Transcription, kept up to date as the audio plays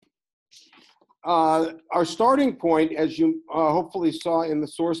our starting point, as you hopefully saw in the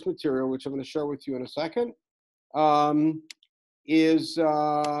source material, which I'm going to share with you in a second, um, is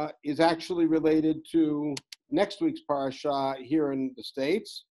actually related to next week's parasha here in the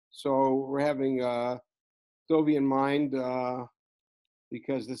States. So we're having Dovi in mind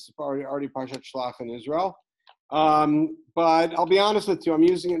because this is already Parshat Shlach in Israel. But I'll be honest with you, I'm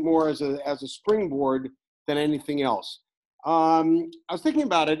using it more as a springboard than anything else. I was thinking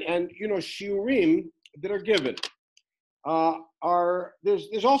about it, and shiurim that are given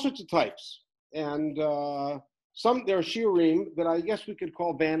there's all sorts of types, and there are shiurim that I guess we could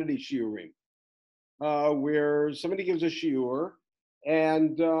call vanity shiurim, where somebody gives a shiur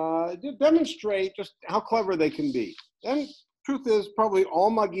and demonstrate just how clever they can be. And truth is, probably all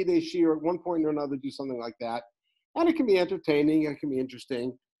Magidei shiur at one point or another do something like that, and it can be entertaining, it can be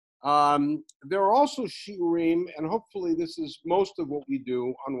interesting. There are also shiurim, and hopefully this is most of what we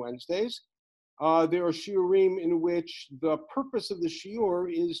do on Wednesdays. There are shiurim in which the purpose of the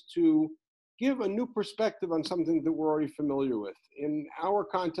shiur is to give a new perspective on something that we're already familiar with. In our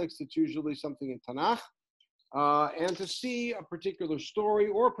context, it's usually something in Tanakh, and to see a particular story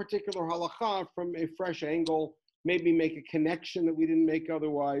or a particular halakha from a fresh angle, maybe make a connection that we didn't make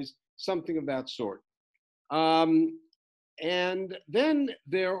otherwise, something of that sort. And then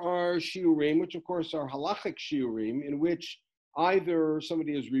there are shiurim, which of course are halachic shiurim, in which either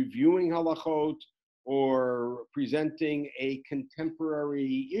somebody is reviewing halachot or presenting a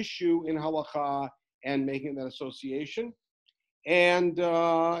contemporary issue in halakha and making that association, and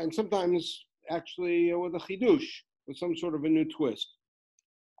sometimes actually with a chidush, with some sort of a new twist.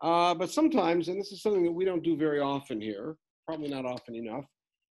 But sometimes, and this is something that we don't do very often here, probably not often enough,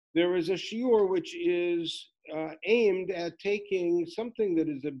 there is a shiur which is aimed at taking something that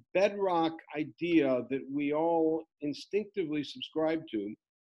is a bedrock idea that we all instinctively subscribe to,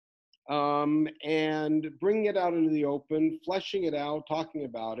 and bringing it out into the open, fleshing it out, talking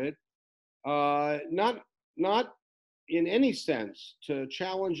about it, not in any sense to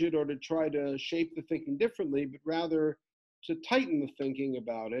challenge it or to try to shape the thinking differently, but rather to tighten the thinking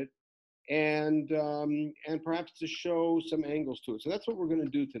about it, and perhaps to show some angles to it. So that's what we're going to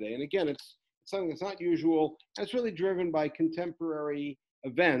do today. And again, it's something that's not usual. It's really driven by contemporary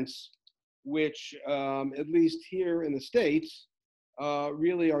events, which, at least here in the States,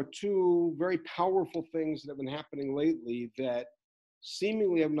 really are two very powerful things that have been happening lately that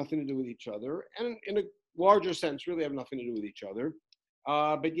seemingly have nothing to do with each other, and in a larger sense really have nothing to do with each other,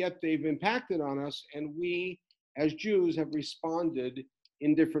 but yet they've impacted on us, and we as Jews have responded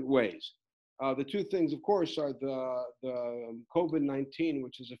in different ways. The two things, of course, are the COVID-19,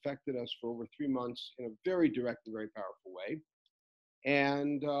 which has affected us for over 3 months in a very direct and very powerful way.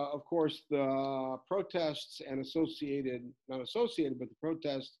 And of course, the protests and not associated, but the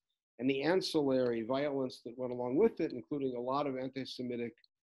protests and the ancillary violence that went along with it, including a lot of anti-Semitic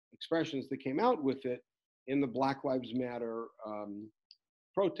expressions that came out with it in the Black Lives Matter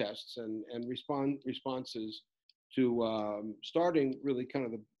protests and responses to starting really kind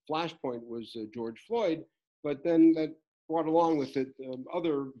of the flashpoint was George Floyd, but then that brought along with it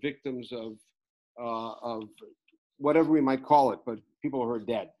other victims of whatever we might call it, but people who are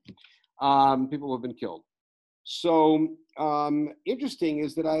dead, people who have been killed. So interesting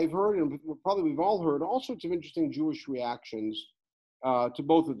is that I've heard, and probably we've all heard, all sorts of interesting Jewish reactions to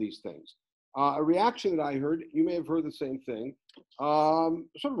both of these things. A reaction that I heard, you may have heard the same thing,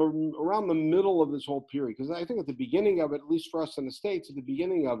 sort of around the middle of this whole period, because I think at the beginning of it, at least for us in the States, at the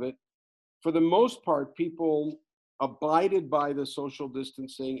beginning of it, for the most part, people abided by the social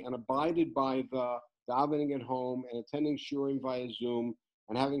distancing and abided by the davening at home and attending shiurim via Zoom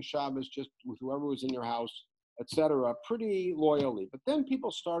and having Shabbos just with whoever was in your house, etc., pretty loyally. But then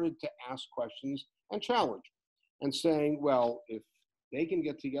people started to ask questions and challenge and saying, well, if they can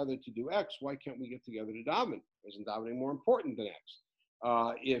get together to do X, why can't we get together to daven? Isn't davening more important than X?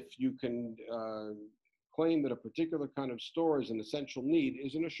 If you can claim that a particular kind of store is an essential need,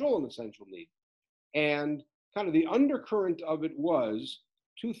 isn't a shul an essential need? And kind of the undercurrent of it was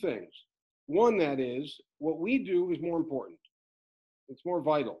two things. One, that is, what we do is more important. It's more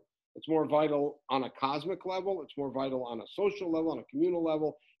vital. It's more vital on a cosmic level. It's more vital on a social level, on a communal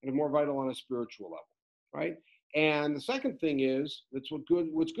level, and it's more vital on a spiritual level, right? And the second thing is,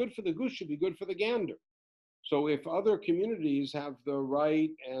 what's good for the goose should be good for the gander. So if other communities have the right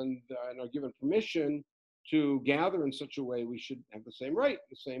and are given permission to gather in such a way, we should have the same right,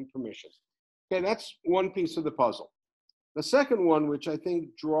 the same permission. Okay, that's one piece of the puzzle. The second one, which I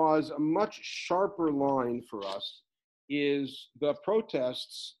think draws a much sharper line for us, is the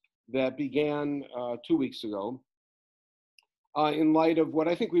protests that began 2 weeks ago in light of what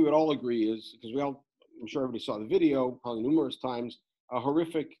I think we would all agree is, because I'm sure everybody saw the video, probably numerous times, a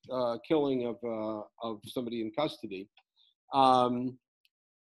horrific killing of somebody in custody. Um,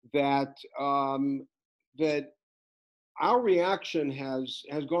 that that our reaction has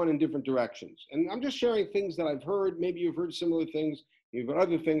gone in different directions, and I'm just sharing things that I've heard. Maybe you've heard similar things. You've heard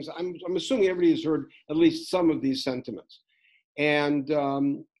other things. I'm assuming everybody has heard at least some of these sentiments. And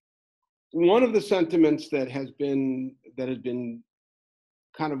one of the sentiments that has been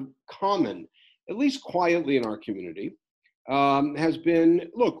kind of common, at least quietly in our community, has been,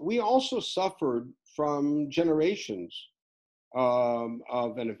 look, we also suffered from generations and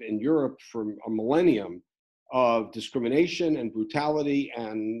in Europe for a millennium of discrimination and brutality,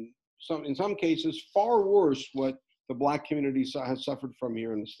 and in some cases far worse what the Black community has suffered from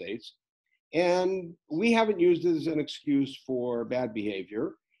here in the States. And we haven't used it as an excuse for bad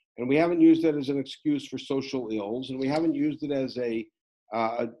behavior, and we haven't used it as an excuse for social ills, and we haven't used it as a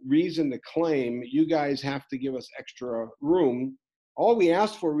reason to claim you guys have to give us extra room. All we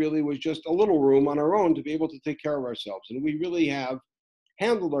asked for really was just a little room on our own to be able to take care of ourselves. And we really have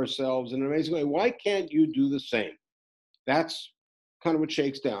handled ourselves in an amazing way. Why can't you do the same? That's kind of what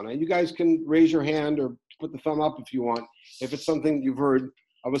shakes down. And you guys can raise your hand or put the thumb up if you want, if it's something you've heard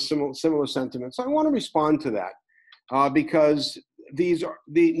of a similar sentiment. So I want to respond to that because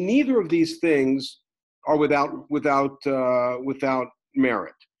neither of these things are without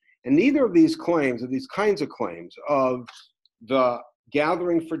merit. And neither of these claims, or these kinds of claims of the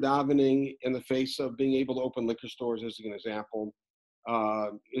gathering for davening in the face of being able to open liquor stores, as an example,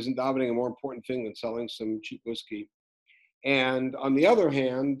 isn't davening a more important thing than selling some cheap whiskey? And on the other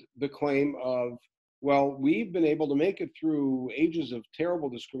hand, the claim of, well, we've been able to make it through ages of terrible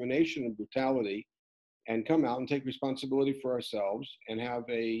discrimination and brutality and come out and take responsibility for ourselves and have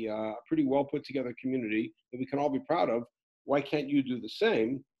a pretty well put together community that we can all be proud of. Why can't you do the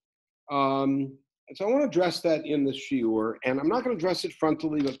same? And so I want to address that in this shiur, and I'm not going to address it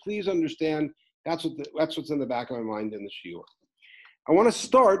frontally, but please understand that's what's in the back of my mind in the shiur. I want to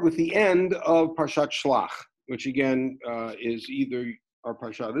start with the end of Parshat Shlach, which again is either our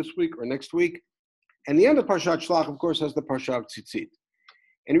Parsha this week or next week. And the end of Parshat Shlach, of course, has the Parsha of Tzitzit.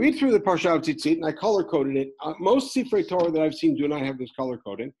 And you read through the Parsha of Tzitzit, and I color-coded it. Most Sifrei Torah that I've seen do not have this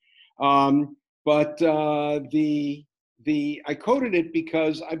color-coding. But I coded it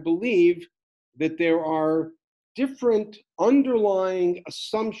because I believe that there are different underlying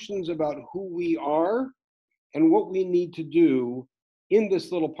assumptions about who we are and what we need to do in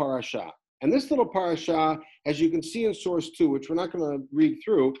this little parasha. And this little parasha, as you can see in source 2, which we're not going to read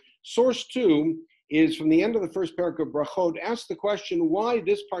through, source 2 is from the end of the first parak of Brachot, asks the question why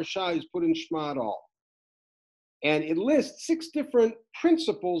this parsha is put in Shema at all. And it lists 6 different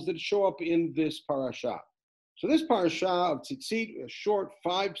principles that show up in this parasha. So this parasha of Tzitzit, a short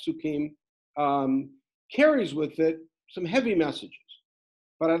 5 psukim, carries with it some heavy messages.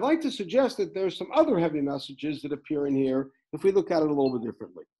 But I'd like to suggest that there's some other heavy messages that appear in here if we look at it a little bit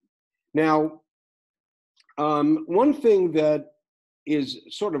differently. Now, one thing that is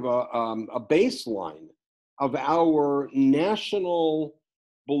sort of a baseline of our national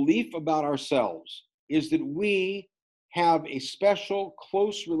belief about ourselves is that we have a special,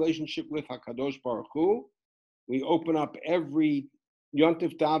 close relationship with HaKadosh Baruch Hu. We open up every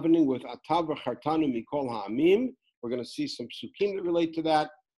Yontif davening with Atav v'chartanu mikol ha'amim. We're going to see some psukim that relate to that.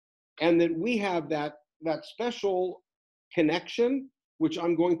 And that we have that special connection, which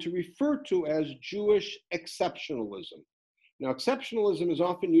I'm going to refer to as Jewish exceptionalism. Now, exceptionalism is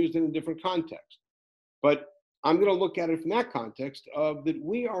often used in a different context, but I'm going to look at it from that context of that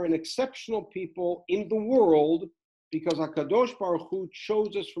we are an exceptional people in the world because HaKadosh Baruch Hu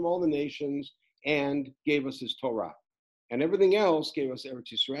chose us from all the nations and gave us his Torah. And everything else gave us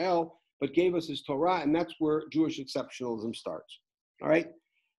Eretz Yisrael, but gave us his Torah, and that's where Jewish exceptionalism starts. All right?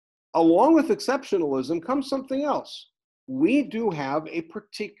 Along with exceptionalism comes something else. We do have a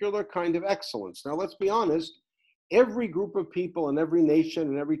particular kind of excellence. Now, let's be honest. Every group of people and every nation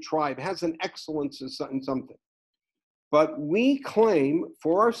and every tribe has an excellence in something. But we claim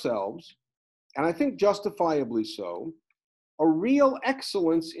for ourselves, and I think justifiably so, a real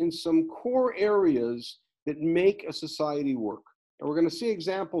excellence in some core areas that make a society work. And we're going to see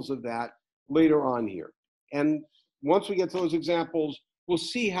examples of that later on here. And once we get to those examples, we'll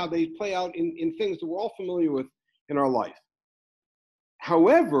see how they play out in things that we're all familiar with in our life.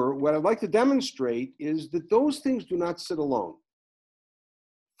 However, what I'd like to demonstrate is that those things do not sit alone.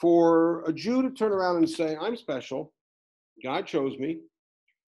 For a Jew to turn around and say, I'm special, God chose me,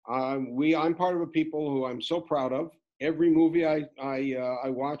 I'm part of a people who I'm so proud of. Every movie I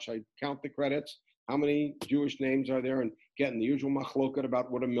watch, I count the credits. How many Jewish names are there? And getting the usual machloket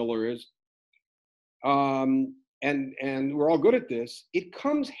about what a Miller is. And we're all good at this. It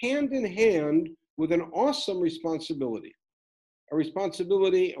comes hand in hand with an awesome responsibility. A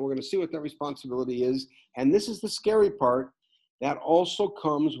responsibility, and we're going to see what that responsibility is. And this is the scary part, that also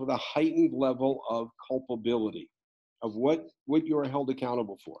comes with a heightened level of culpability of what you are held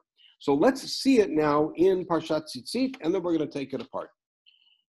accountable for. So let's see it now in Parshat Tzitzit, and then we're going to take it apart.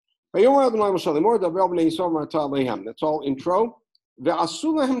 That's all intro.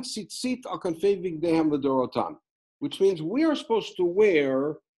 Which means we are supposed to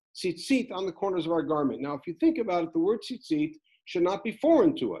wear tzitzit on the corners of our garment. Now, if you think about it, the word tzitzit should not be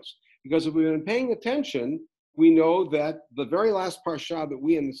foreign to us, because if we've been paying attention, we know that the very last parsha that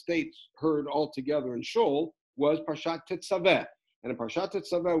we in the States heard all together in Shul was Parshat Tetzaveh. And in Parshat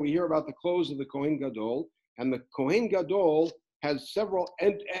Tetzaveh, we hear about the clothes of the Kohen Gadol, and the Kohen Gadol has several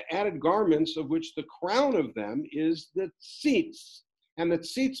added garments, of which the crown of them is the tzitz. And the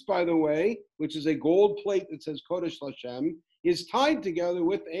tzitz, by the way, which is a gold plate that says Kodesh Lashem, is tied together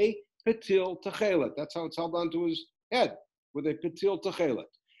with a petil techelet. That's how it's held onto his head, with a petil techelet.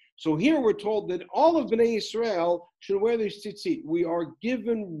 So here we're told that all of Bnei Yisrael should wear these tzitzit. We are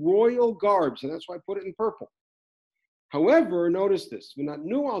given royal garbs, and that's why I put it in purple. However, notice this.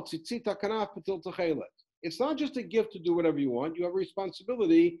 It's not just a gift to do whatever you want. You have a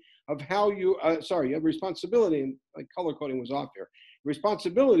responsibility of how you, you have a responsibility, and like color coding was off here,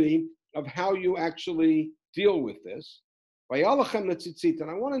 responsibility of how you actually deal with this. And I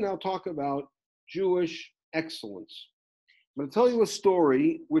want to now talk about Jewish excellence. I'm going to tell you a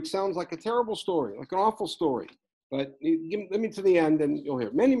story which sounds like a terrible story, like an awful story. But let me to the end and you'll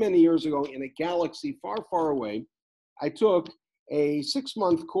hear. Many, many years ago in a galaxy far, far away, I took a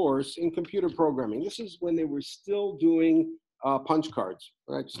 6-month course in computer programming. This is when they were still doing punch cards,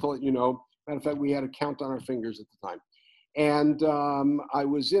 right? Just to let you know. Matter of fact, we had a count on our fingers at the time. And I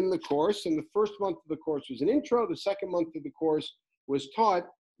was in the course, and the first month of the course was an intro. The second month of the course was taught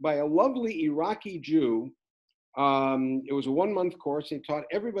by a lovely Iraqi Jew. It was a 1-month course. He taught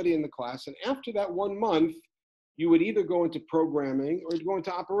everybody in the class. And after that 1 month, you would either go into programming or you'd go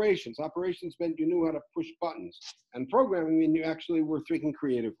into operations. Operations meant you knew how to push buttons. And programming meant you actually were thinking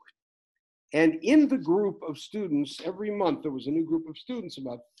creatively. And in the group of students, every month there was a new group of students,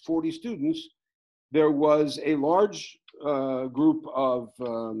 about 40 students. There was a large group of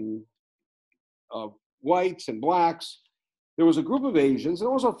whites and blacks. There was a group of Asians, and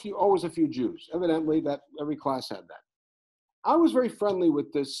always a few Jews. Evidently, that every class had that. I was very friendly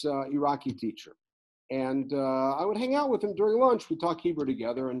with this Iraqi teacher, and I would hang out with him during lunch. We'd talk Hebrew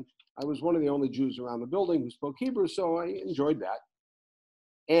together, and I was one of the only Jews around the building who spoke Hebrew, so I enjoyed that.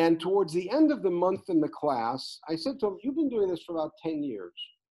 And towards the end of the month in the class, I said to him, "You've been doing this for about 10 years.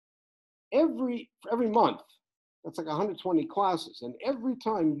 Every month, that's like 120 classes, and every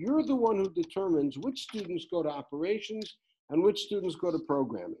time you're the one who determines which students go to operations and which students go to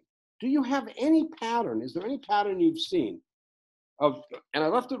programming. Do you have any pattern? Is there any pattern you've seen?" And I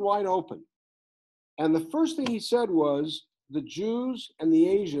left it wide open. And the first thing he said was, the Jews and the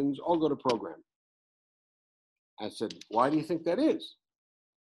Asians all go to programming. I said, "Why do you think that is?"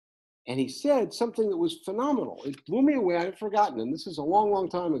 And he said something that was phenomenal. It blew me away. I've forgotten, and this is a long, long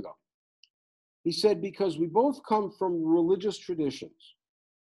time ago. He said, because we both come from religious traditions.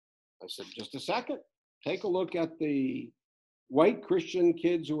 I said, just a second. Take a look at the white Christian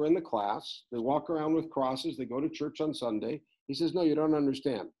kids who are in the class. They walk around with crosses. They go to church on Sunday. He says, no, you don't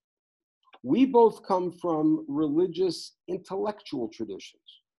understand. We both come from religious intellectual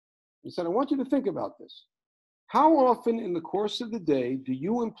traditions. He said, I want you to think about this. How often in the course of the day do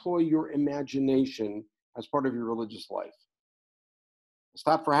you employ your imagination as part of your religious life? I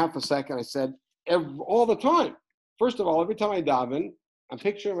stopped for half a second. I said, all the time. First of all, every time I daven, I'm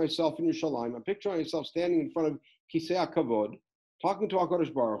picturing myself in Yerushalayim. I'm picturing myself standing in front of Kisei HaKavod, talking to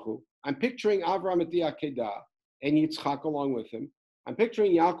HaKadosh Baruch Hu. I'm picturing Avraham at the Akedah and Yitzchak along with him. I'm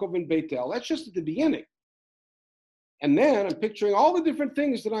picturing Yaakov and Beitel. That's just at the beginning. And then I'm picturing all the different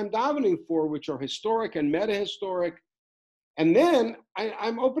things that I'm davening for, which are historic and meta-historic. And then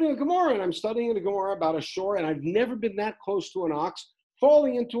I'm opening a Gemara and I'm studying a Gemara about a shore, and I've never been that close to an ox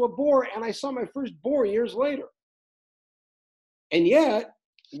falling into a boar, and I saw my first boar years later. And yet,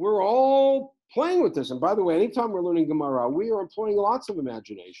 we're all playing with this. And by the way, anytime we're learning Gemara, we are employing lots of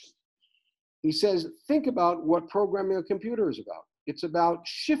imagination. He says, think about what programming a computer is about. It's about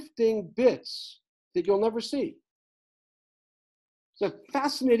shifting bits that you'll never see. It's a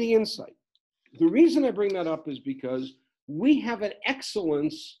fascinating insight. The reason I bring that up is because we have an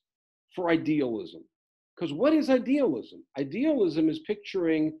excellence for idealism. Because what is idealism? Idealism is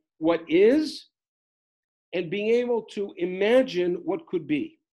picturing what is and being able to imagine what could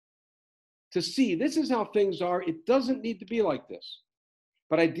be. To see, this is how things are. It doesn't need to be like this.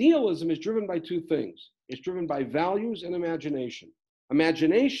 But idealism is driven by two things. It's driven by values and imagination.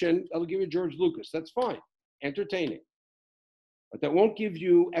 Imagination, that'll give you George Lucas. That's fine, entertaining. But that won't give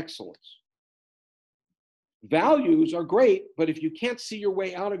you excellence. Values are great, but if you can't see your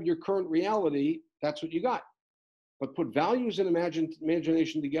way out of your current reality, that's what you got. But put values and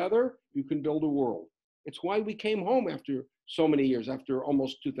imagination together, you can build a world. It's why we came home after so many years, after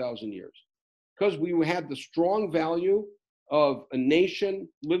almost 2,000 years. Because we had the strong value of a nation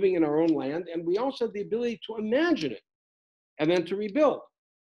living in our own land, and we also had the ability to imagine it and then to rebuild.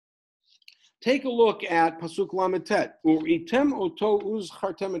 Take a look at Pasuk Lamed Tet. Uritem oto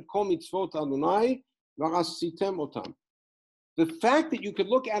uzchartem et kol mitzvot Adonai v'asitem otam. The fact that you could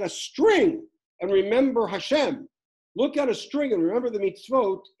look at a string and remember Hashem, look at a string and remember the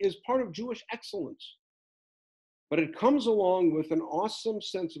mitzvot is part of Jewish excellence. But it comes along with an awesome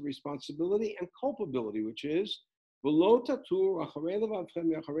sense of responsibility and culpability, which is, you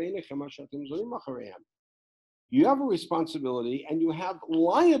have a responsibility and you have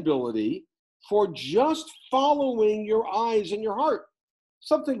liability for just following your eyes and your heart,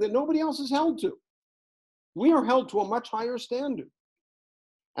 something that nobody else is held to. We are held to a much higher standard.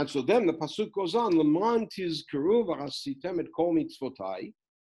 And so then the pasuk goes on, L'man tizkeru v'asitem et kol mitzvotai.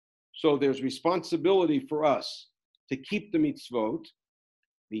 So there's responsibility for us to keep the mitzvot,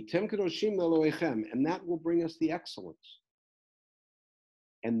 and that will bring us the excellence.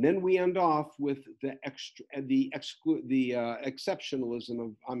 And then we end off with the exceptionalism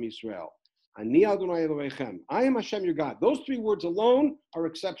of Am Yisrael. Ani Adonai Elohechem. I am Hashem your God. Those three words alone are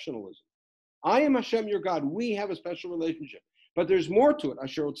exceptionalism. I am Hashem your God. We have a special relationship. But there's more to it.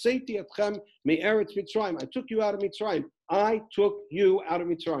 Asher otzeiti etchem me'eretz Mitzrayim. I took you out of Mitzrayim. I took you out of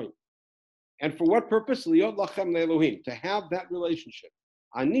Mitzrayim. And for what purpose? Liot lachem le'Elohim. To have that relationship.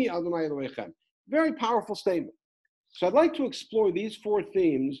 Ani Adonai Elohechem. Very powerful statement. So I'd like to explore these four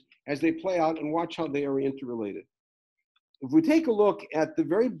themes as they play out and watch how they are interrelated. If we take a look at the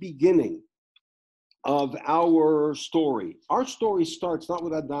very beginning of our story starts not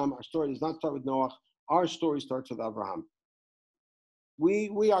with Adam. Our story does not start with Noah. Our story starts with Abraham.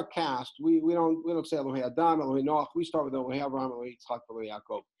 We are cast. We don't say Elohei Adam, Elohei Noach. We start with Elohei Abraham, Elohei Yitzchak, Elohei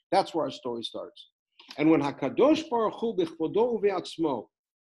Yaakov. That's where our story starts. And when Hakadosh Baruch Hu b'chvodo uve'atzmo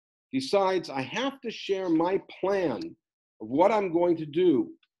decides, I have to share my plan of what I'm going to do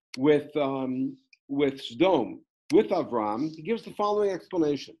with Sodom, with Avram, he gives the following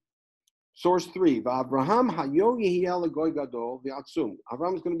explanation. Source 3, V'Avraham hayo yehiyeh legoy gadol v'atzum.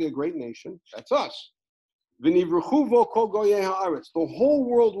 Avram is going to be a great nation. That's us. V'nivruchu vo kol goyei haaretz. The whole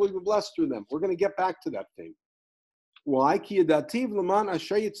world will be blessed through them. We're going to get back to that thing. Why? Ki yedativ l'man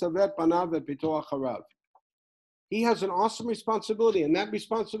asher yitzavet panav v'pitoach harav. He has an awesome responsibility, and that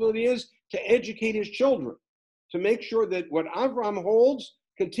responsibility is to educate his children, to make sure that what Avram holds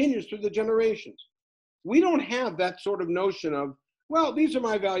continues through the generations. We don't have that sort of notion of, well, these are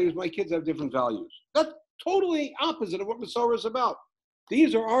my values, my kids have different values. That's totally opposite of what Masorah is about.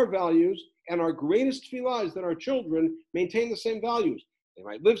 These are our values, and our greatest tefillah is that our children maintain the same values. They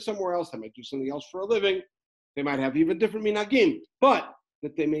might live somewhere else, they might do something else for a living, they might have even different minhagim, but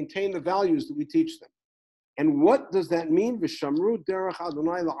that they maintain the values that we teach them. And what does that mean? V'shamru derech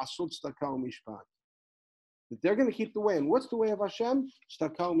Adonai la'asut tzedakah u'mishpat. That they're going to keep the way. And what's the way of Hashem?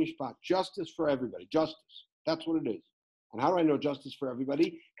 Tzedakah u'mishpat. Justice for everybody. Justice. That's what it is. And how do I know justice for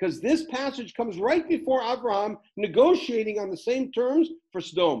everybody? Because this passage comes right before Abraham negotiating on the same terms for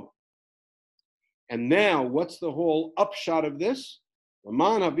Sodom. And now, what's the whole upshot of this? So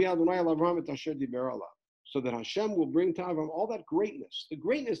that Hashem will bring to Avram all that greatness, the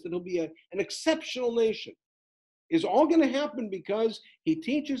greatness that he'll be an exceptional nation, is all going to happen because he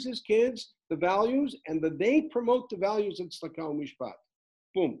teaches his kids the values and that they promote the values of Tzedakah Mishpat.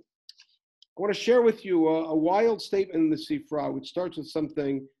 Boom. I want to share with you a wild statement in the Sifra, which starts with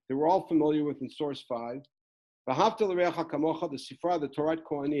something that we're all familiar with in source 5. V'ahavta l'reacha kamocha, the Sifra, the Torah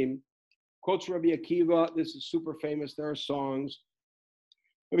Kohanim, quotes Rabbi Akiva. This is super famous. There are songs.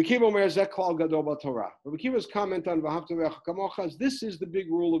 Rabbi Akiva Omer zeh klal gadol b'Torah. Rabbi Akiva's comment on V'ahavta l'reacha kamocha is this is the big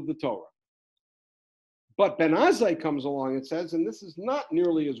rule of the Torah. But Ben Azai comes along and says, and this is not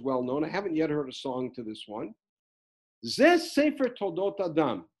nearly as well known. I haven't yet heard a song to this one. Zeh sefer toldot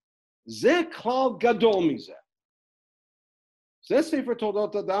Adam. Zeh klal gadol mizeh. Zeh sefer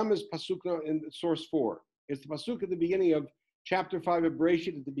toldot Adam is pasuk in source 4. It's the pasuk at the beginning of chapter 5 of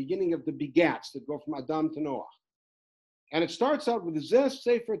Bereshit, at the beginning of the begats that go from Adam to Noah. And it starts out with Zeh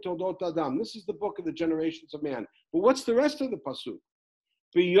sefer toldot Adam. This is the book of the generations of man. But what's the rest of the pasuk?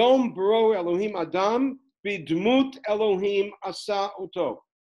 B'yom baro Elohim Adam Bidmut Elohim asa oto.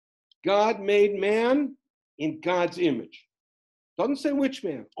 God made man in God's image. Doesn't say which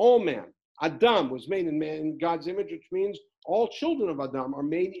man, all man. Adam was made in God's image, which means all children of Adam are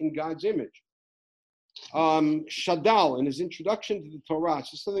made in God's image. Shadal, in his introduction to the Torah,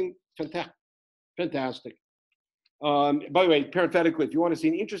 it's something fantastic. By the way, parenthetically, if you want to see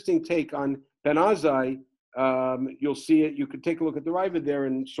an interesting take on Ben Azai, you'll see it. You could take a look at the Ravid there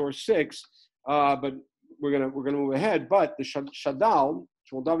in source 6, but we're gonna move ahead. But the Shadal,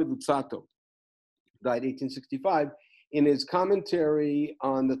 Shmuel David Lutzato, died 1865. In his commentary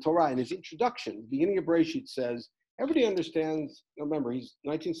on the Torah, in his introduction, the beginning of Bereshit says, everybody understands, remember, he's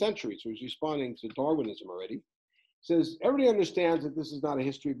 19th century, so he's responding to Darwinism already. He says, everybody understands that this is not a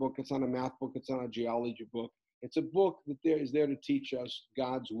history book, it's not a math book, it's not a geology book. It's a book that is there to teach us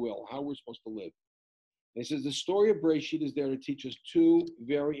God's will, how we're supposed to live. And he says, the story of Bereshit is there to teach us two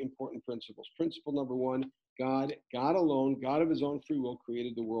very important principles. Principle number one, God alone, God of his own free will,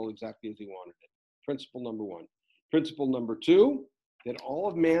 created the world exactly as he wanted it. Principle number one. Principle number two, that all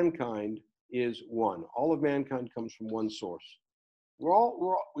of mankind is one. All of mankind comes from one source. We're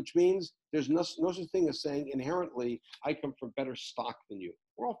all, which means there's no such thing as saying inherently, I come from better stock than you.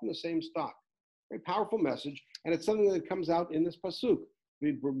 We're all from the same stock. Very powerful message, and it's something that comes out in this pasuk.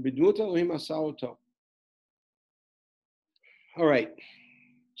 All right.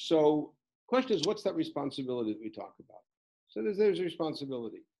 So, question is, what's that responsibility that we talk about? So there's a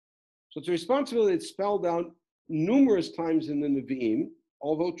responsibility. So it's a responsibility that's spelled out numerous times in the Nevi'im,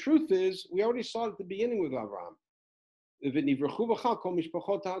 although truth is, we already saw it at the beginning with Avraham.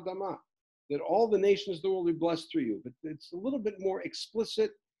 That all the nations of the world will be blessed through you. But it's a little bit more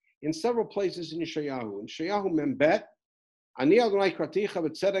explicit in several places in Yeshayahu. In Yeshayahu Membet, Ani Adonai kraticha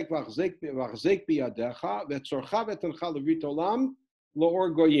v'tzedek v'achzek biyadecha v'tzorcha v'tencha levrit olam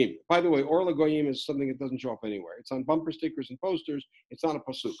lo'or goyim. By the way, or goyim is something that doesn't show up anywhere. It's on bumper stickers and posters. It's not a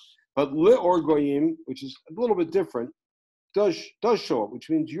pasuk. But le'or goyim, which is a little bit different, does show up, which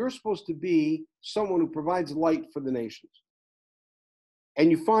means you're supposed to be someone who provides light for the nations. And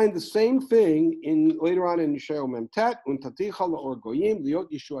you find the same thing later on in Yeshayahu Memtet, untaticha le'or goyim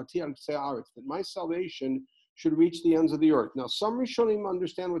liot yeshuati al k'tzei haaretz, that my salvation should reach the ends of the earth. Now, some Rishonim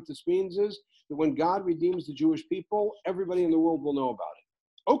understand what this means is that when God redeems the Jewish people, everybody in the world will know about it.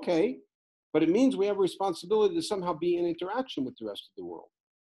 Okay, but it means we have a responsibility to somehow be in interaction with the rest of the world.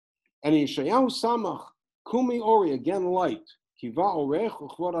 And in Yeshayahu Samach, Kumi Ori, again light, Kiva Orech,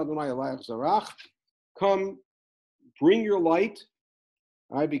 Uchvod Adonai Elayach Zarach, come, bring your light,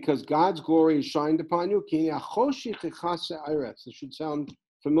 all right, because God's glory is shined upon you. This should sound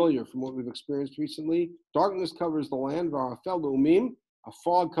familiar from what we've experienced recently. Darkness covers the land, a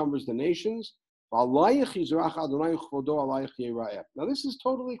fog covers the nations. Now this is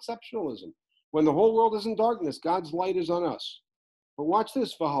totally exceptionalism. When the whole world is in darkness, God's light is on us. But watch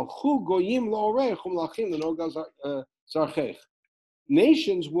this.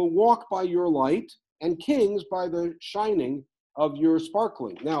 Nations will walk by your light, and kings by the shining of your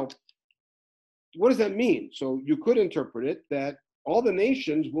sparkling. Now, what does that mean? So you could interpret it that all the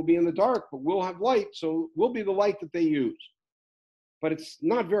nations will be in the dark, but we'll have light, so we'll be the light that they use. But it's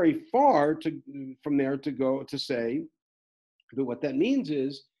not very far from there to go to say that what that means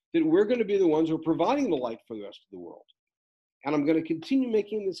is that we're going to be the ones who are providing the light for the rest of the world. And I'm going to continue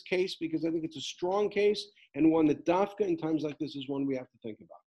making this case because I think it's a strong case and one that Dafka in times like this is one we have to think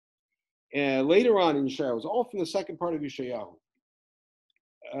about. Later on in Yeshayahu, it's all from the second part of Yeshayahu.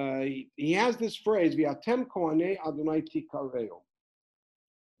 He has this phrase, V'atem kohanei Adonai tikareo.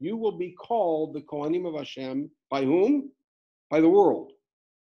 You will be called the Kohanim of Hashem. By whom? By the world.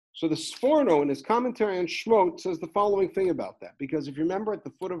 So the Sforno in his commentary on Shmot says the following thing about that. Because if you remember at the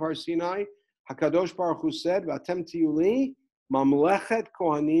foot of Har Sinai, HaKadosh Baruch Hu said, V'atem tiyuli mamlechet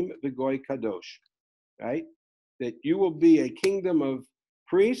kohanim v'goy kadosh. Right? That you will be a kingdom of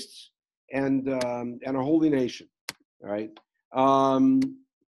priests and a holy nation. Right?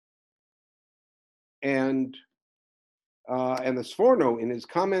 And the Sforno, in his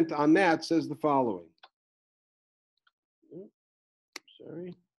comment on that, says the following.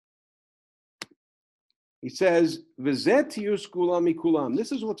 He says, "V'zet tiyus kulam mikulam."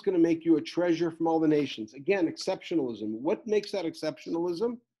 This is what's going to make you a treasure from all the nations. Again, exceptionalism. What makes that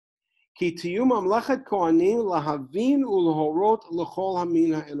exceptionalism? Ki tiyu mamlechet kohanim lahavin ulhorot lechol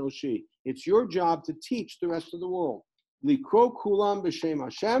hamin ha'enoshi. It's your job to teach the rest of the world. Likro kulam b'shem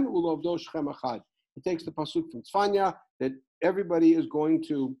Hashem ulovdo shchem achad. It takes the pasuk from Tzfanya that everybody is going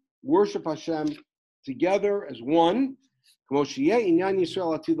to worship Hashem together as one, which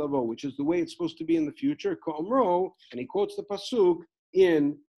is the way it's supposed to be in the future. And he quotes the pasuk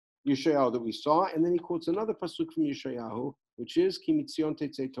in Yeshayahu that we saw, and then he quotes another pasuk from Yeshayahu, which is Ki mitzion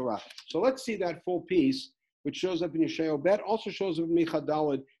tetzei Torah. So let's see that full piece, which shows up in Yeshayahu Bet, also shows up in Micha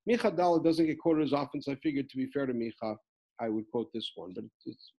Daled. Micha Daled doesn't get quoted as often, so I figured to be fair to Micha, I would quote this one, but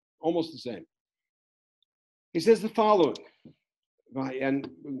it's almost the same. He says the following, and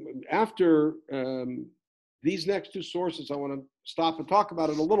after these next two sources, I want to stop and talk about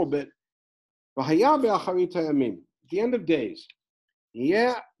it a little bit. At the end of days,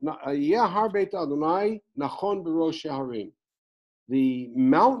 the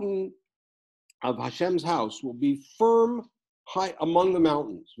mountain of Hashem's house will be firm, high among the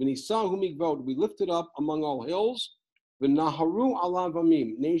mountains. Will be lifted up among all hills.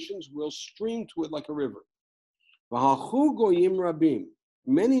 Nations will stream to it like a river.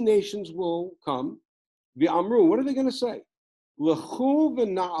 Many nations will come. What are they going to say? Let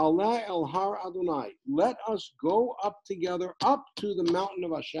us go up together, up to the mountain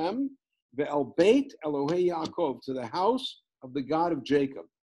of Hashem, ve'el beit Elohei Yaakov, to the house of the God of Jacob.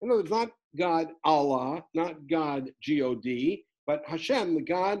 In other words, not God Allah, not God G-O-D, but Hashem, the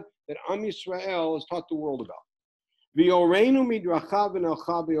God that Am Yisrael has taught the world about. V'yorenu midrachav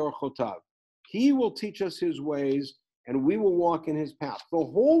v'nelcha b'orchotav. He will teach us his ways, and we will walk in his path. The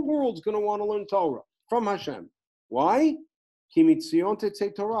whole world's going to want to learn Torah from Hashem. Why? They know they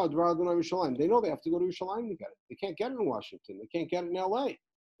have to go to Yerushalayim to get it. They can't get it in Washington. They can't get it in LA.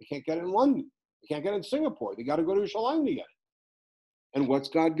 They can't get it in London. They can't get it in Singapore. They got to go to Yerushalayim to get it. And what's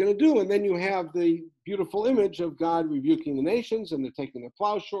God going to do? And then you have the beautiful image of God rebuking the nations, and they're taking their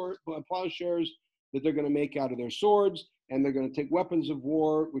plowshares that they're going to make out of their swords, and they're going to take weapons of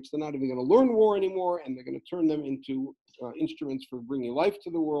war, which they're not even going to learn war anymore, and they're going to turn them into instruments for bringing life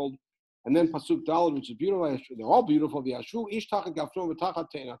to the world. And then Pasuk Daled, which is beautiful, they're all beautiful.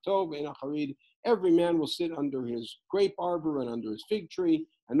 Every man will sit under his grape arbor and under his fig tree,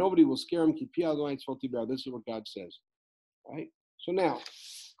 and nobody will scare him. This is what God says. Right? So now,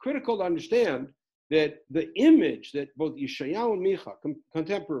 critical to understand that the image that both Yeshayahu and Micha,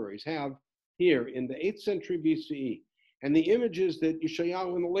 contemporaries, have here in the 8th century BCE, and the images that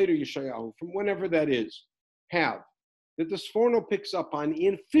Yeshayahu and the later Yeshayahu, from whenever that is, have, that the Sforno picks up on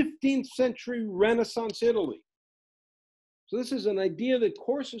in 15th century Renaissance Italy. So this is an idea that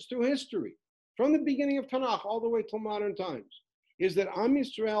courses through history, from the beginning of Tanakh all the way till modern times, is that Am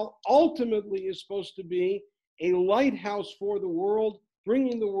Yisrael ultimately is supposed to be a lighthouse for the world,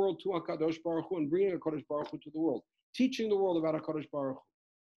 bringing the world to HaKadosh Baruch Hu and bringing HaKadosh Baruch Hu to the world, teaching the world about HaKadosh Baruch Hu.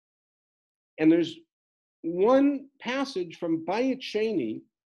 And there's one passage from Bayit Sheni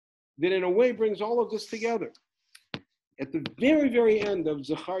that in a way brings all of this together. At the very, very end of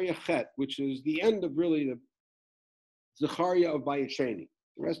Zechariah Chet, which is the end of really the Zechariah of Bayit Sheni.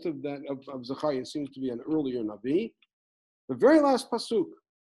 The rest of that of Zechariah seems to be an earlier Navi. The very last pasuk,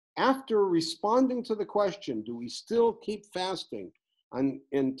 after responding to the question, do we still keep fasting in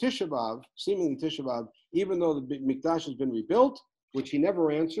Tisha B'Av, seemingly Tisha B'Av, even though the Mikdash has been rebuilt, which he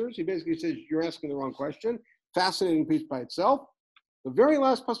never answers. He basically says, you're asking the wrong question. Fascinating piece by itself. The very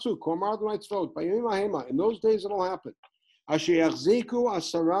last pasuk, in those days it'll happen.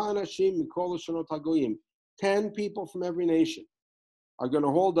 10 people from every nation are going to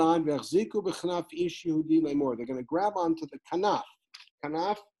hold on. They're going to grab onto the kanaf,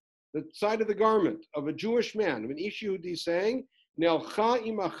 the side of the garment of a Jewish man, of an Ish Yehudi, saying,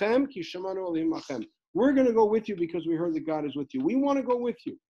 we're going to go with you because we heard that God is with you. We want to go with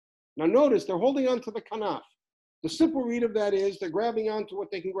you. Now notice, they're holding on to the kanaf. The simple read of that is they're grabbing onto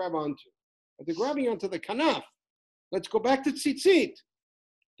what they can grab onto. But they're grabbing onto the kanaf. Let's go back to tzitzit.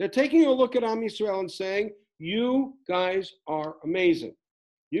 They're taking a look at Am Yisrael and saying, you guys are amazing.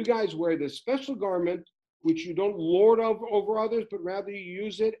 You guys wear this special garment, which you don't lord over others, but rather you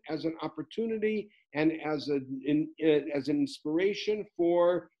use it as an opportunity and as an inspiration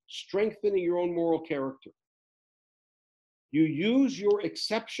for strengthening your own moral character. You use your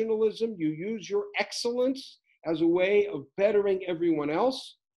exceptionalism, you use your excellence as a way of bettering everyone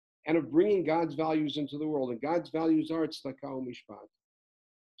else and of bringing God's values into the world. And God's values are tzedakah u'mishpat.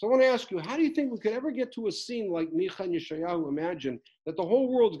 So I want to ask you, how do you think we could ever get to a scene like Micha and Yeshayahu imagine, that the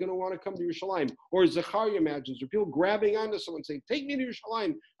whole world's going to want to come to Yerushalayim? Or Zechariah imagines, or people grabbing onto someone saying, take me to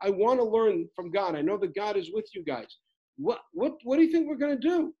Yerushalayim. I want to learn from God. I know that God is with you guys. What do you think we're going to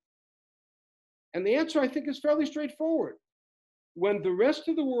do? And the answer, I think, is fairly straightforward. When the rest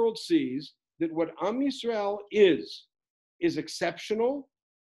of the world sees that what Am Yisrael is exceptional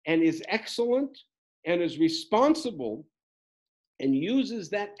and is excellent and is responsible and uses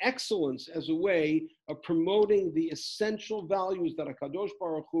that excellence as a way of promoting the essential values that HaKadosh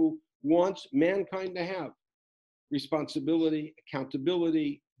Baruch Hu wants mankind to have: responsibility,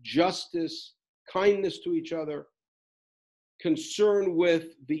 accountability, justice, kindness to each other, concern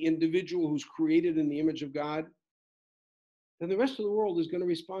with the individual who's created in the image of God, then the rest of the world is going to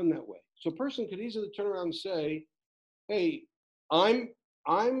respond that way. So a person could easily turn around and say, hey, I'm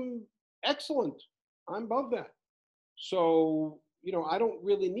excellent. I'm above that. So, I don't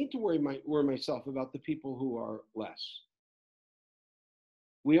really need to worry myself about the people who are less.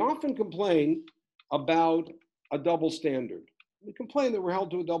 We often complain about a double standard. We complain that we're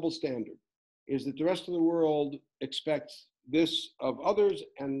held to a double standard, is that the rest of the world expects this of others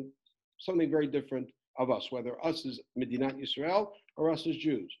and something very different of us, whether us is Medinat Yisrael or us as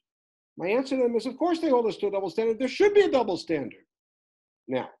Jews. My answer to them is, of course they hold us to a double standard. There should be a double standard.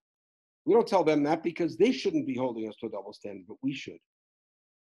 Now, we don't tell them that because they shouldn't be holding us to a double standard, but we should.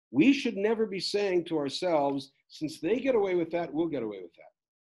 We should never be saying to ourselves, since they get away with that, we'll get away with that.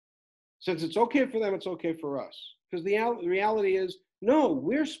 Since it's okay for them, it's okay for us. Because the reality is, no,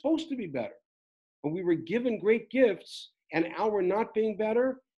 we're supposed to be better. And we were given great gifts, and our not being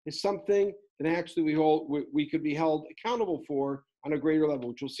better is something that actually we could be held accountable for on a greater level,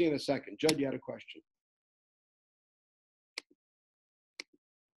 which we'll see in a second. Judd, you had a question.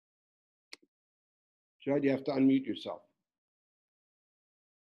 Judd, you have to unmute yourself.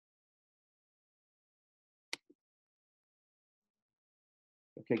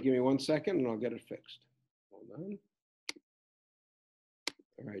 Okay, give me 1 second and I'll get it fixed. Hold on.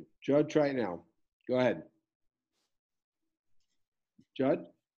 All right, Judd, try it now. Go ahead. Judd?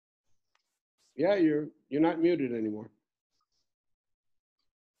 Yeah, you're not muted anymore.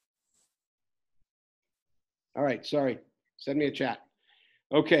 All right, sorry. Send me a chat.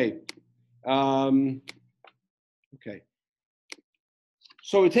 Okay. Okay.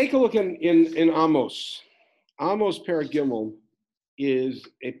 So we take a look in Amos. Amos Perek Gimel is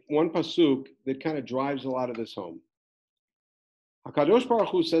one pasuk that kind of drives a lot of this home. HaKadosh Baruch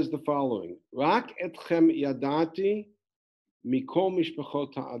Hu says the following: Rak etchem yadati mikol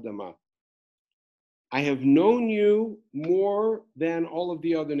mishpachot ha'adama. I have known you more than all of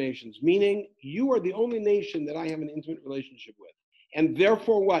the other nations, meaning you are the only nation that I have an intimate relationship with. And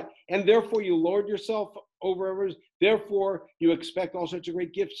therefore what? And therefore you lord yourself over others? Therefore you expect all sorts of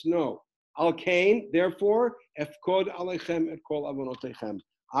great gifts? No. Al kain, therefore, efkod aleichem et kol avonotechem.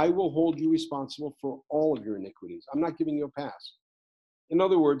 I will hold you responsible for all of your iniquities. I'm not giving you a pass. In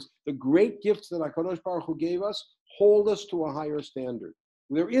other words, the great gifts that HaKadosh Baruch Hu gave us hold us to a higher standard.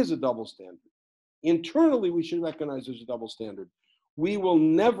 There is a double standard. Internally, we should recognize there's a double standard. We will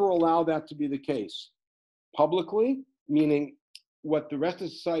never allow that to be the case. Publicly, meaning what the rest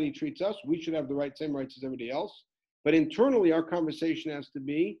of society treats us, we should have the same rights as everybody else. But internally, our conversation has to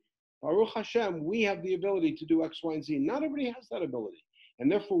be, Baruch Hashem, we have the ability to do X, Y, and Z. Not everybody has that ability.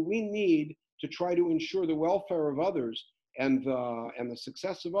 And therefore, we need to try to ensure the welfare of others and the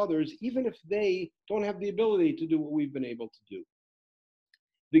success of others, even if they don't have the ability to do what we've been able to do.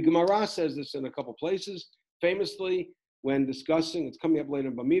 The Gemara says this in a couple places. Famously, when discussing, it's coming up later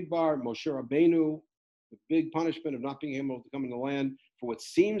in Bamidbar, Moshe Rabbeinu, the big punishment of not being able to come in the land for what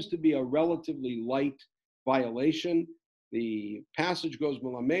seems to be a relatively light violation. The passage goes,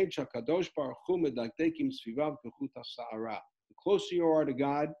 Melamed Shakadosh Baruch Hu medakdekim svivav kechut ha'sa'ara. The closer you are to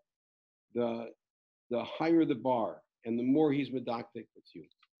God, the higher the bar, and the more He's medakdek with you.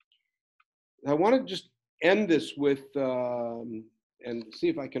 I want to just end this with, and see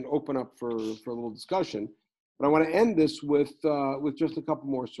if I can open up for a little discussion, but I want to end this with just a couple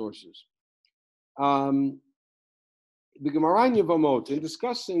more sources. The Gemara in Yevamot, in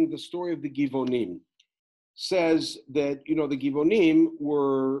discussing the story of the Givonim, says that, the Givonim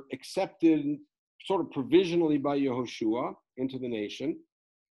were accepted sort of provisionally by Yehoshua into the nation.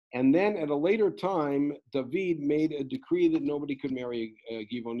 And then at a later time, David made a decree that nobody could marry a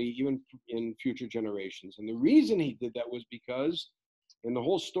Givoni, even in future generations. And the reason he did that was because in the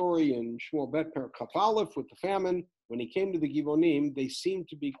whole story in Shmuel Bet Per Kaf Aleph with the famine, when he came to the Givonim, they seemed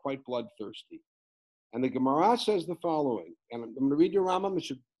to be quite bloodthirsty. And the Gemara says the following, and I'm going to read your Rambam, it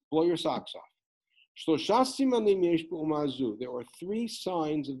should blow your socks off. There are 3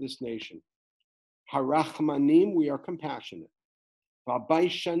 signs of this nation. Harachmanim, we are compassionate.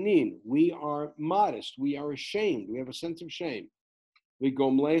 Vabaishanin, we are modest, we are ashamed, we have a sense of shame. We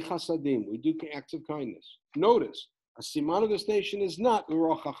gomlei chasadim, we do acts of kindness. Notice, a siman of this nation is not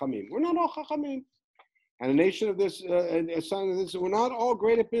l'roch chachamim. We're not all chachamim. And a nation of this, a sign of this, we're not all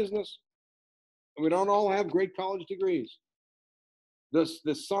great at business. We don't all have great college degrees.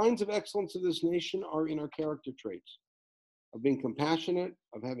 The signs of excellence of this nation are in our character traits of being compassionate,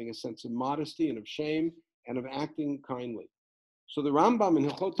 of having a sense of modesty and of shame, and of acting kindly. So the Rambam in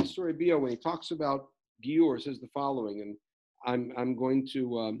Hilchot Yisrei Bia, when he talks about Giur, says the following, and I'm going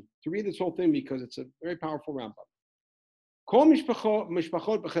to read this whole thing because it's a very powerful Rambam. Any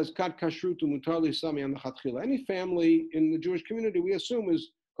family in the Jewish community, we assume,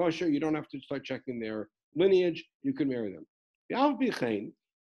 is kosher. You don't have to start checking their lineage. You can marry them.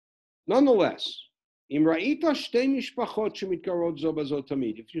 Nonetheless, if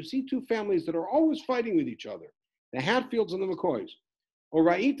you see two families that are always fighting with each other, the Hatfields and the McCoys, or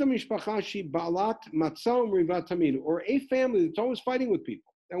or a family that's always fighting with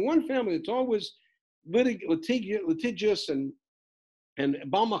people, and one family that's always litigious and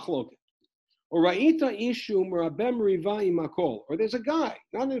bal machloket, or there's a guy,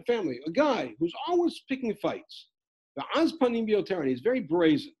 not in a family, a guy who's always picking fights. He's very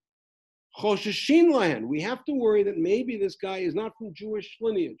brazen. We have to worry that maybe this guy is not from Jewish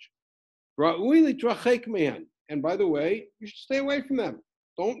lineage. And by the way, you should stay away from them.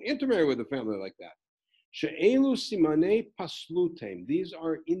 Don't intermarry with a family like that. These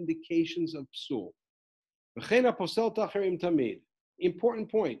are indications of psul. Important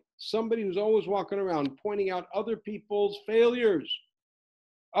point. Somebody who's always walking around pointing out other people's failures.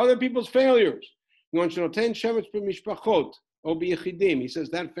 Other people's failures. He says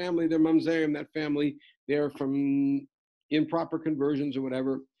that family, they're mamzerim, that family, they're from improper conversions or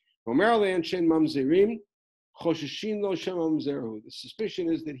whatever. The suspicion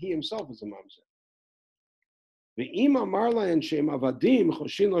is that he himself is a mamzer.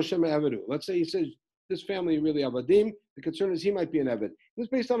 Let's say he says this family really avadim. The concern is he might be an eved. This is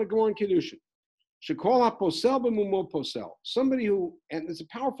based on a Gemara in Kiddushin. Somebody who, and it's a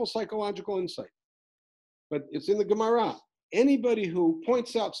powerful psychological insight, but it's in the Gemara. Anybody who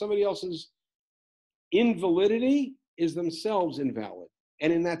points out somebody else's invalidity is themselves invalid,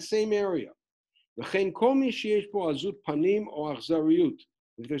 and in that same area. If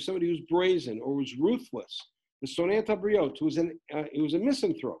there's somebody who's brazen or who's ruthless, who's a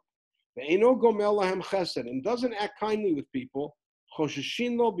misanthrope, and doesn't act kindly with people,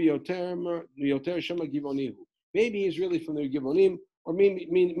 maybe he's really from the Givonim, or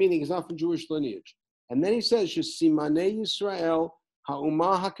meaning he's not from Jewish lineage. And then he says, "Simane Yisrael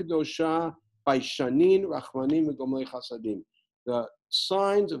ha'umah hakadosha baishanin rachmanim v'gomlei chasadim." The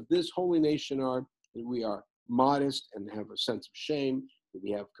signs of this holy nation are that we are modest and have a sense of shame, that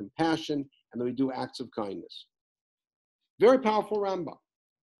we have compassion, and that we do acts of kindness. Very powerful Rambam.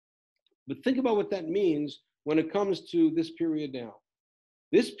 But think about what that means when it comes to this period now.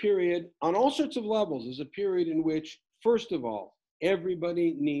 This period, on all sorts of levels, is a period in which, first of all,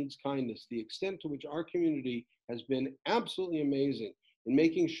 everybody needs kindness. The extent to which our community has been absolutely amazing in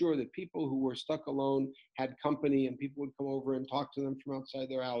making sure that people who were stuck alone had company and people would come over and talk to them from outside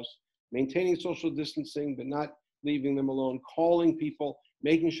their house, maintaining social distancing but not leaving them alone, calling people,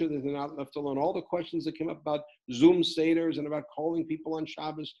 making sure that they're not left alone. All the questions that came up about Zoom seders and about calling people on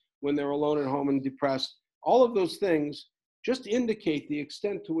Shabbos when they're alone at home and depressed, all of those things just indicate the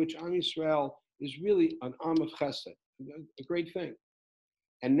extent to which Am Yisrael is really an Am of Chesed, a great thing.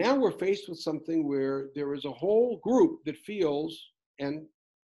 And now we're faced with something where there is a whole group that feels, and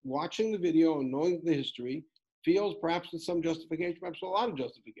watching the video and knowing the history, feels perhaps with some justification, perhaps a lot of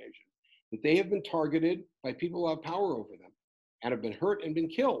justification, that they have been targeted by people who have power over them and have been hurt and been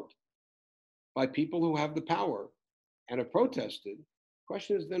killed by people who have the power and have protested. The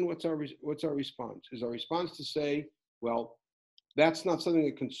question is then, what's our response? Is our response to say, well, that's not something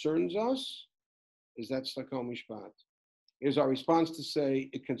that concerns us? Is that Stakal Mishpat? Is our response to say,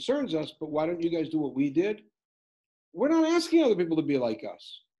 it concerns us, but why don't you guys do what we did? We're not asking other people to be like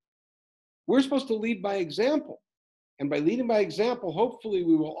us. We're supposed to lead by example. And by leading by example, hopefully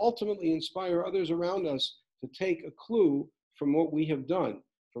we will ultimately inspire others around us to take a clue from what we have done,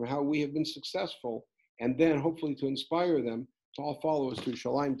 from how we have been successful, and then hopefully to inspire them to all follow us to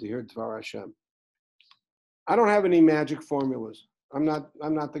Shalim to hear Dvar Hashem. I don't have any magic formulas. I'm not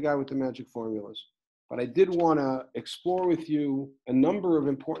the guy with the magic formulas. But I did want to explore with you a number of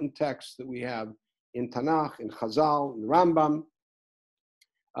important texts that we have in Tanakh, in Chazal, in the Rambam,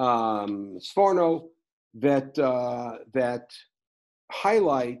 Sforno, that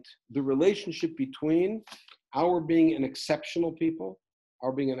highlight the relationship between our being an exceptional people,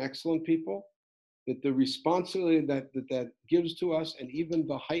 our being an excellent people, that the responsibility that gives to us, and even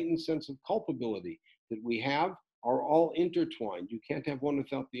the heightened sense of culpability that we have, are all intertwined. You can't have one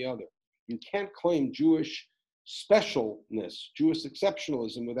without the other. You can't claim Jewish specialness, Jewish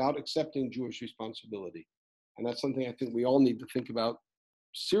exceptionalism, without accepting Jewish responsibility. And that's something I think we all need to think about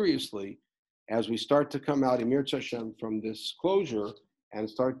seriously as we start to come out, Emir Hashem, from this closure and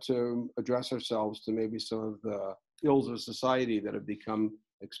start to address ourselves to maybe some of the ills of society that have become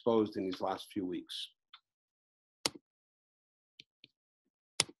exposed in these last few weeks.